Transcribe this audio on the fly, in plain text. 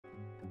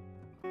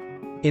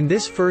In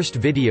this first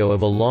video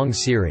of a long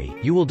series,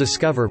 you will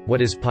discover,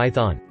 what is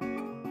Python?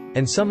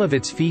 And some of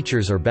its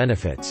features or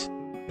benefits.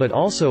 But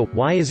also,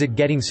 why is it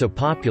getting so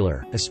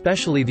popular,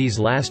 especially these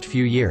last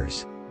few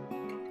years?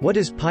 What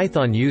is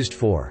Python used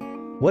for?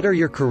 What are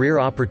your career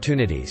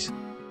opportunities?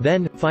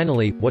 Then,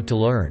 finally, what to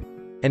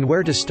learn? And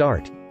where to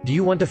start? Do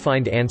you want to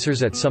find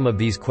answers at some of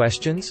these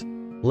questions?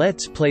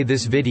 Let's play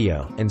this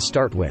video, and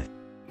start with: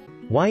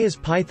 why is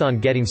Python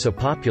getting so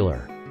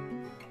popular?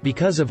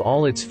 Because of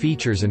all its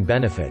features and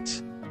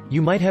benefits.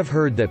 You might have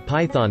heard that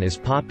Python is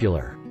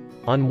popular.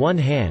 On one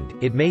hand,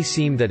 it may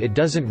seem that it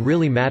doesn't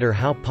really matter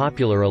how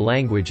popular a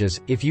language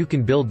is, if you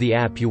can build the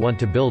app you want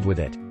to build with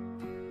it.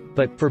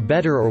 But, for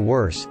better or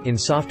worse, in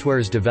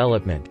software's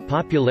development,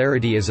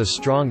 popularity is a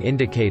strong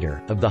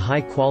indicator of the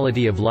high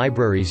quality of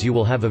libraries you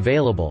will have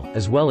available,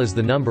 as well as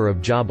the number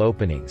of job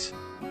openings.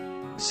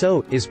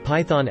 So, is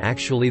Python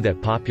actually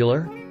that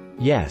popular?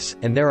 Yes,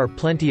 and there are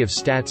plenty of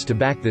stats to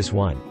back this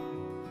one.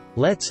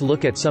 Let's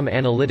look at some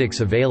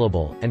analytics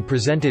available, and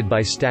presented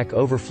by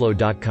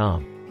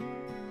StackOverflow.com.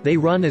 They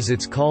run as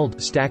it's called,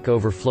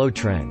 StackOverflow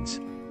Trends.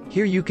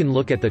 Here you can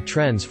look at the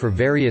trends for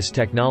various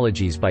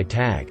technologies by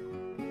tag.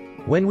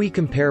 When we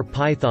compare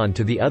Python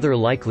to the other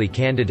likely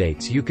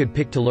candidates you could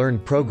pick to learn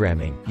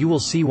programming, you will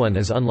see one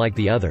is unlike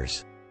the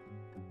others.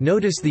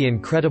 Notice the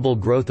incredible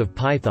growth of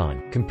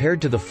Python, compared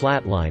to the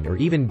flatline or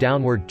even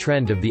downward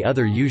trend of the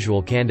other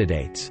usual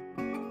candidates.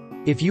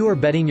 If you are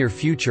betting your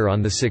future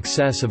on the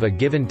success of a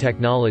given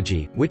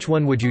technology, which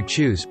one would you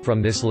choose, from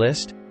this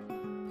list?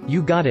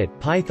 You got it,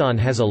 Python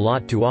has a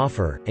lot to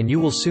offer, and you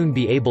will soon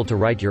be able to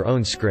write your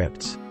own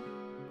scripts.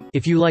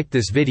 If you liked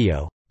this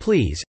video,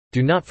 please,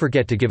 do not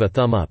forget to give a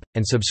thumb up,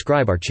 and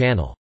subscribe our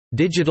channel.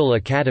 Digital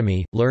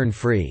Academy, learn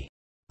free.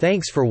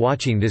 Thanks for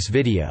watching this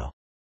video.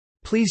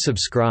 Please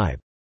subscribe.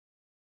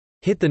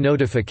 Hit the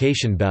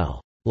notification bell.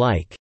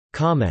 Like,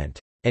 comment,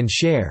 and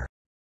share.